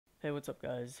Hey, what's up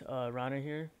guys? Rana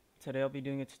here. Today I'll be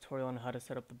doing a tutorial on how to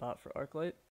set up the bot for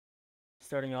Arclight.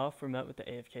 Starting off, we're met with the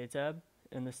AFK tab.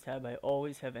 In this tab, I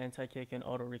always have anti-kick and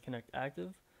auto reconnect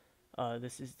active.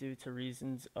 This is due to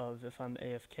reasons of if I'm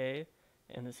AFK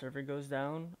and the server goes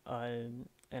down and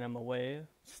I'm away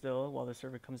still while the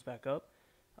server comes back up,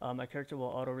 my character will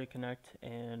auto reconnect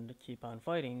and keep on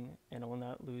fighting, and I will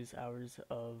not lose hours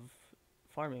of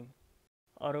farming.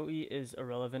 Auto E is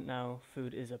irrelevant now.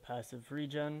 Food is a passive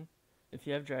regen. If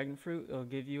you have dragon fruit, it'll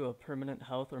give you a permanent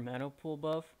health or mana pool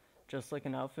buff, just like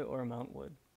an outfit or a mount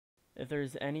would. If there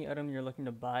is any item you're looking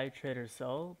to buy, trade, or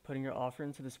sell, putting your offer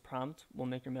into this prompt will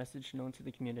make your message known to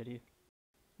the community.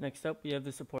 Next up, we have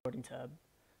the supporting tab.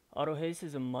 Auto haste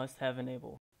is a must-have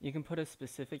enable. You can put a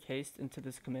specific haste into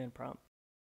this command prompt.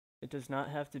 It does not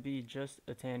have to be just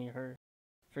a Tanny her.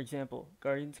 For example,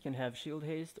 Guardians can have shield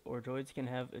haste or droids can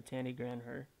have a Tanny Gran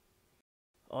her.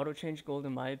 Auto change gold,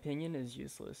 in my opinion, is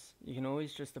useless. You can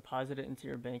always just deposit it into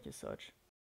your bank as such.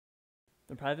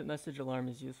 The private message alarm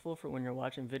is useful for when you're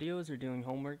watching videos or doing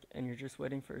homework and you're just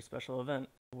waiting for a special event,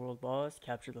 world boss,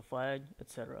 capture the flag,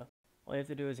 etc. All you have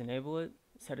to do is enable it,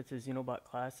 set it to Xenobot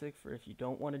Classic for if you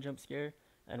don't want a jump scare,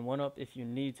 and 1-up if you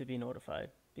need to be notified.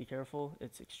 Be careful,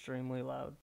 it's extremely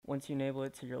loud. Once you enable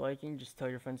it to your liking, just tell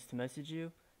your friends to message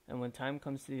you, and when time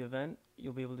comes to the event,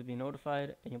 you'll be able to be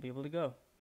notified and you'll be able to go.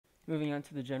 Moving on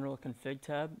to the general config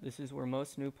tab, this is where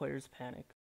most new players panic.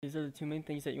 These are the two main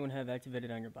things that you want to have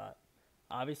activated on your bot.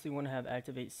 Obviously you want to have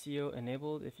activate CO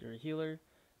enabled if you're a healer.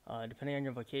 Depending on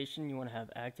your vocation, you want to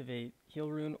have activate heal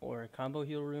rune or combo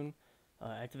heal rune.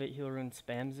 Activate heal rune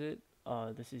spams it.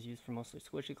 This is used for mostly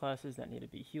squishy classes that need to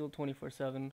be healed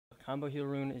 24/7. Combo heal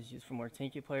rune is used for more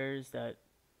tanky players that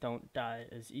don't die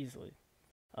as easily.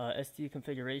 ST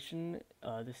configuration,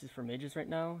 this is for mages right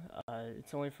now.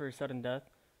 It's only for sudden death,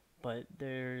 but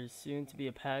there's soon to be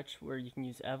a patch where you can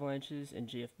use avalanches and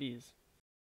GFBs.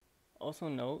 Also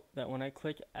note that when I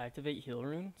click activate heal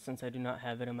rune, since I do not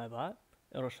have it in my bot,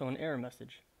 it'll show an error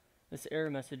message. This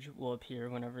error message will appear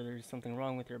whenever there's something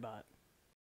wrong with your bot.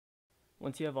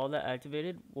 Once you have all that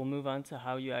activated, we'll move on to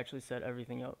how you actually set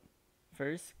everything up.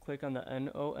 First, click on the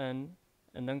NON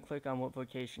and then click on what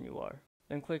vocation you are.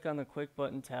 Then click on the quick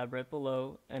button tab right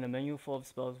below and a menu full of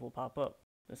spells will pop up.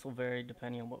 This will vary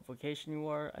depending on what vocation you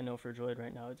are. I know for Droid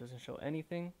right now it doesn't show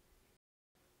anything.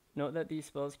 Note that these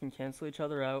spells can cancel each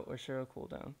other out or share a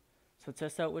cooldown, so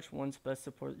test out which ones best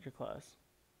support your class.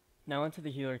 Now onto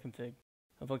the healer config.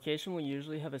 A vocation will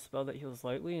usually have a spell that heals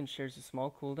lightly and shares a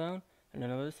small cooldown, and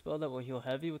another spell that will heal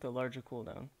heavy with a larger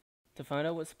cooldown. To find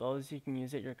out what spells you can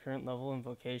use at your current level in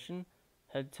vocation,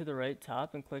 head to the right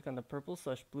top and click on the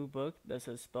purple/blue book that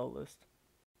says spell list.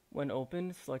 When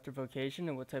opened, select your vocation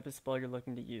and what type of spell you're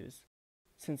looking to use.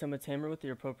 Since I'm a tamer with the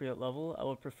appropriate level, I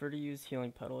would prefer to use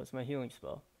Healing Petal as my healing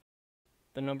spell.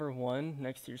 The number 1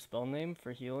 next to your spell name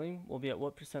for healing will be at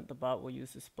what % the bot will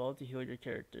use the spell to heal your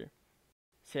character.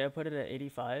 Say I put it at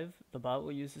 85, the bot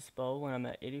will use the spell when I'm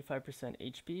at 85%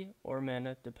 HP or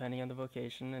mana depending on the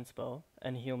vocation and spell,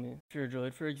 and heal me. If you're a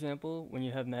droid, for example, when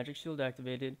you have Magic Shield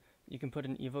activated, you can put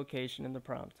an evocation in the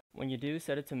prompt. When you do,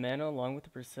 set it to mana along with the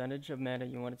percentage of mana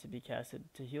you want it to be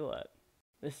casted to heal at.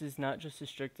 This is not just a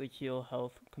strictly heal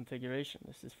health configuration,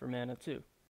 this is for mana too.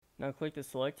 Now click the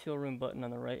select heal rune button on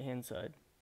the right hand side.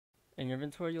 In your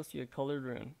inventory you'll see a colored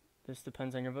rune. This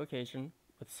depends on your vocation,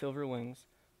 with silver wings.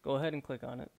 Go ahead and click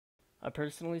on it. I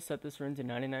personally set this rune to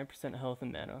 99% health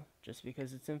and mana, just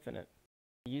because it's infinite.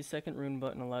 The use second rune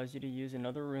button allows you to use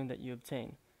another rune that you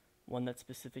obtain, one that's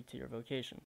specific to your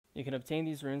vocation. You can obtain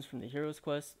these runes from the Heroes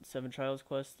Quest, 7 Trials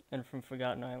Quest, and from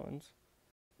Forgotten Islands.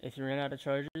 If you ran out of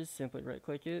charges, simply right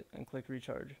click it and click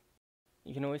recharge.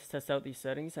 You can always test out these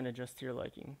settings and adjust to your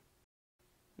liking.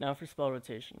 Now for spell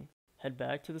rotation. Head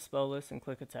back to the spell list and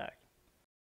click attack.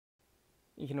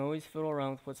 You can always fiddle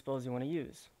around with what spells you want to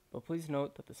use, but please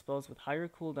note that the spells with higher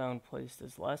cooldown placed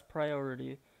as last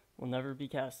priority will never be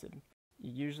casted.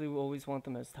 You usually will always want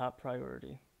them as top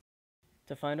priority.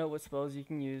 To find out what spells you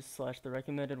can use / the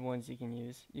recommended ones you can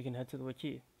use, you can head to the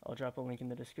wiki. I'll drop a link in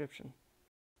the description.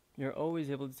 You're always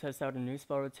able to test out a new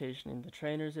spell rotation in the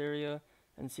trainers area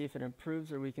and see if it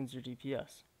improves or weakens your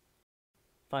DPS.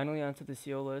 Finally, onto the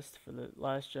CO list for the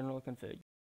last general config.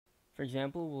 For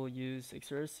example, we'll use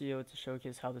Xur CO to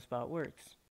showcase how this bot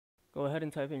works. Go ahead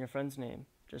and type in your friend's name.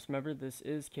 Just remember this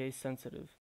is case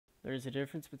sensitive. There is a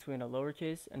difference between a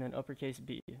lowercase and an uppercase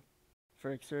B.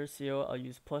 For Xur CO, I'll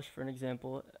use Plush for an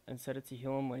example and set it to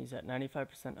heal him when he's at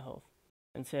 95% health.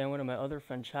 And say I wanted my other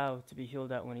friend Chow to be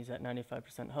healed at when he's at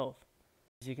 95% health.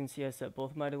 As you can see, I set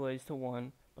both my delays to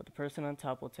 1, but the person on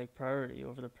top will take priority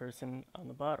over the person on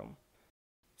the bottom.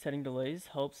 Setting delays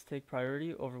helps take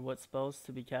priority over what spells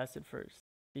to be casted first.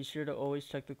 Be sure to always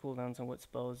check the cooldowns on what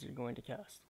spells you're going to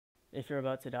cast. If you're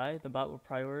about to die, the bot will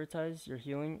prioritize your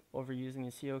healing over using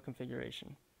a CO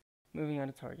configuration. Moving on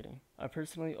to targeting. I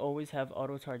personally always have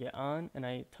auto target on, and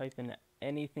I type in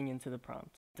anything into the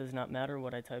prompt. It does not matter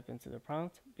what I type into the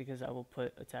prompt because I will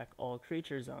put attack all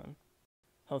creatures on.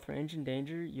 Health range and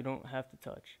danger you don't have to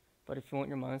touch, but if you want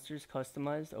your monsters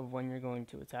customized of when you're going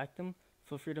to attack them,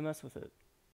 feel free to mess with it.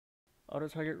 Auto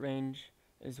target range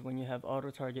is when you have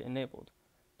auto target enabled.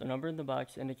 The number in the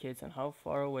box indicates on how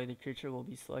far away the creature will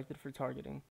be selected for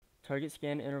targeting. Target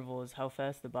scan interval is how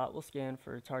fast the bot will scan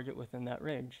for a target within that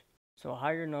range. So a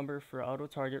higher number for auto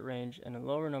target range and a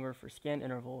lower number for scan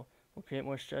interval will create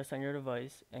more stress on your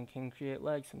device and can create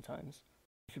lag sometimes.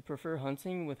 If you prefer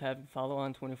hunting with having follow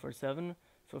on 24/7,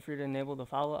 feel free to enable the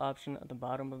follow option at the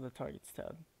bottom of the targets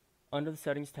tab. Under the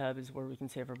settings tab is where we can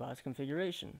save our bot's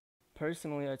configuration.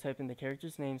 Personally, I type in the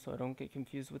character's name so I don't get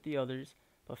confused with the others,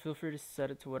 but feel free to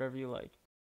set it to whatever you like.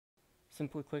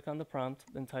 Simply click on the prompt,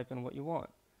 then type in what you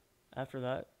want. After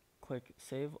that, click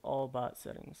Save All Bot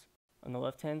Settings. On the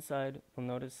left-hand side, you'll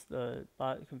notice the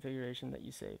bot configuration that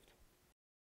you saved.